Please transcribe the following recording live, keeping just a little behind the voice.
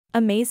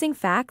Amazing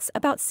facts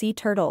about sea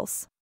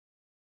turtles.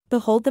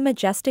 Behold the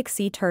majestic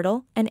sea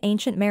turtle, an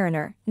ancient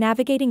mariner,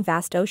 navigating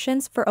vast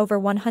oceans for over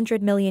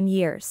 100 million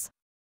years.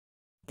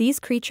 These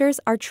creatures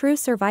are true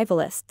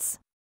survivalists.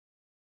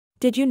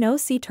 Did you know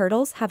sea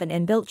turtles have an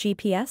inbuilt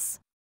GPS?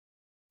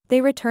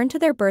 They return to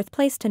their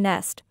birthplace to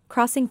nest,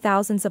 crossing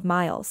thousands of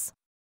miles.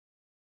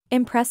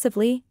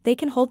 Impressively, they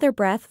can hold their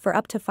breath for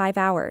up to 5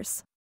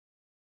 hours.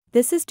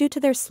 This is due to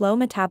their slow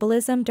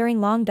metabolism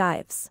during long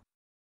dives.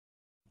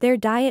 Their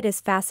diet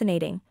is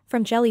fascinating,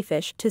 from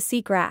jellyfish to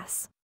sea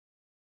grass.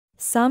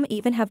 Some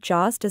even have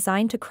jaws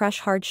designed to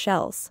crush hard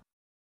shells.